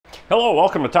Hello,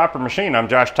 welcome to Topper Machine. I'm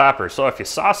Josh Topper. So if you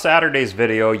saw Saturday's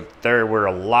video, there were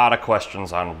a lot of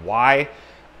questions on why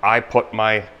I put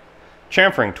my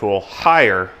chamfering tool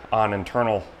higher on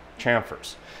internal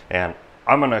chamfers. And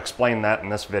I'm going to explain that in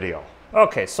this video.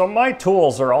 Okay, so my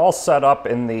tools are all set up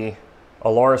in the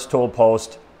Aloris tool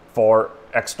post for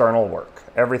external work.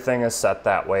 Everything is set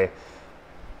that way.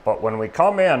 But when we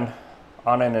come in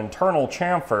on an internal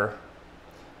chamfer,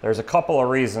 there's a couple of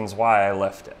reasons why I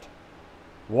lift it.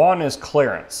 One is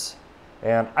clearance,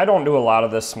 and I don't do a lot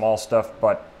of this small stuff,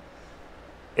 but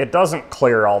it doesn't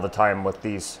clear all the time with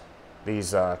these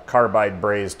carbide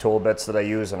brazed tool bits that I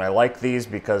use, and I like these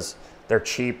because they're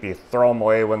cheap. You throw them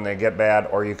away when they get bad,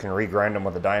 or you can regrind them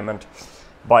with a diamond.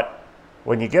 But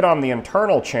when you get on the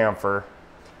internal chamfer,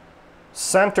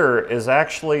 center is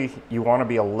actually, you want to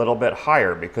be a little bit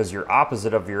higher because you're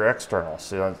opposite of your external.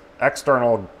 So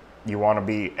external, you want to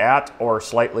be at or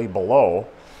slightly below.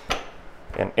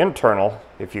 And internal,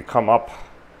 if you come up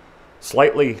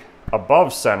slightly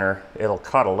above center, it'll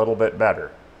cut a little bit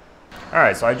better. All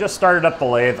right, so I just started up the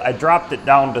lathe. I dropped it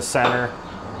down to center.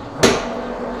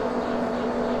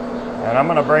 And I'm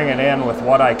gonna bring it in with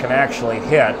what I can actually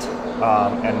hit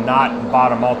and not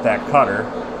bottom out that cutter.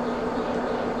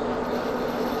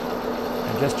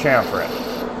 And just chamfer it.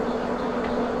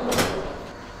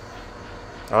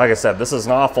 Like I said, this is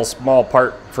an awful small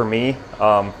part for me,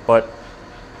 but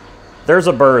there's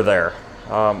a burr there.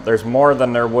 There's more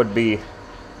than there would be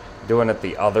doing it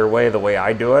the other way, the way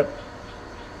I do it.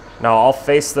 Now I'll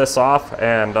face this off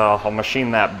and I'll machine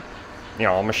that,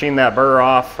 I'll machine that burr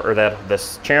off, or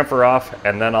this chamfer off,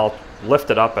 and then I'll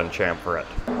lift it up and chamfer it.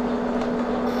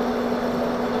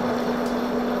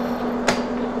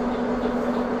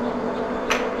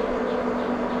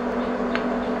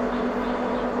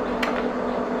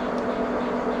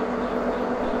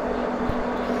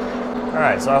 All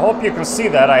right, so I hope you can see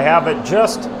that. I have it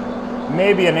just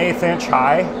maybe an 1/8 inch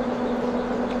high.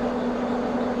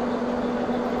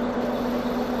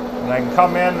 And I can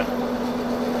come in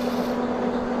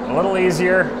a little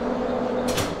easier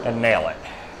and nail it.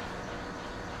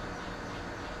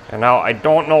 And now I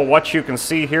don't know what you can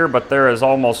see here, but there is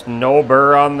almost no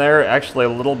burr on there. Actually, a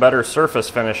little better surface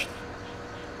finish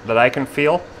that I can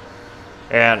feel.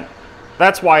 And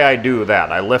that's why I do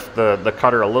that. I lift the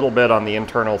cutter a little bit on the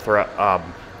internal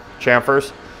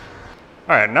chamfers.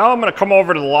 All right, now I'm going to come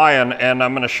over to the Lion and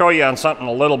I'm going to show you on something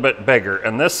a little bit bigger.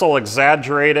 And this will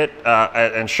exaggerate it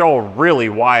and show really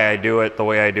why I do it the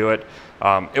way I do it.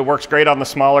 It works great on the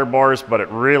smaller bores, but it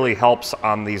really helps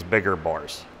on these bigger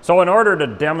bores. So in order to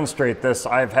demonstrate this,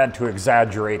 I've had to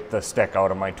exaggerate the stick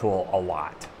out of my tool a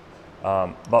lot.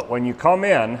 But when you come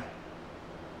in,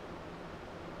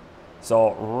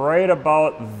 so right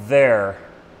about there,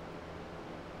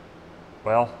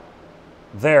 well,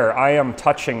 there I am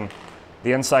touching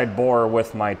the inside bore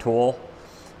with my tool,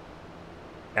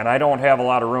 and I don't have a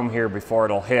lot of room here before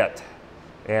it'll hit,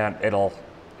 and it'll,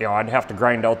 I'd have to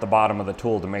grind out the bottom of the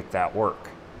tool to make that work.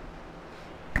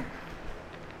 Now,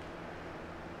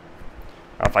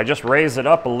 if I just raise it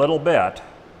up a little bit,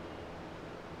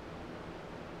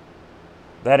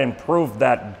 that improved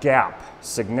that gap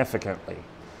significantly.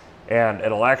 And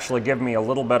it'll actually give me a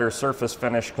little better surface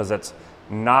finish because it's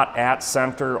not at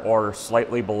center or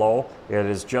slightly below. It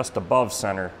is just above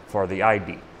center for the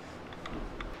ID.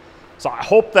 So I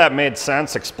hope that made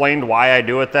sense, explained why I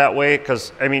do it that way,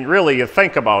 because, I mean, really, you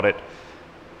think about it,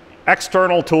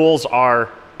 external tools are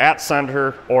at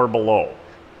center or below.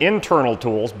 Internal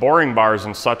tools, boring bars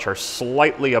and such, are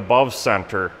slightly above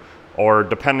center, or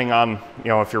depending on,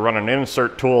 if you're running an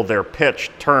insert tool, they're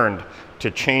pitched, turned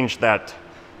to change that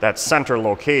center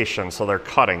location so they're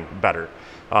cutting better.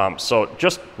 So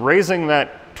just raising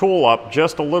that tool up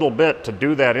just a little bit to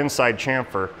do that inside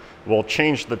chamfer will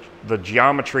change the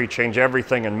geometry, change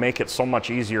everything, and make it so much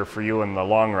easier for you in the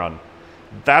long run.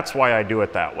 That's why I do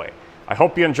it that way. I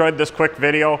hope you enjoyed this quick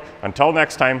video. Until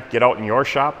next time, get out in your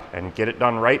shop and get it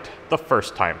done right the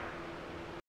first time.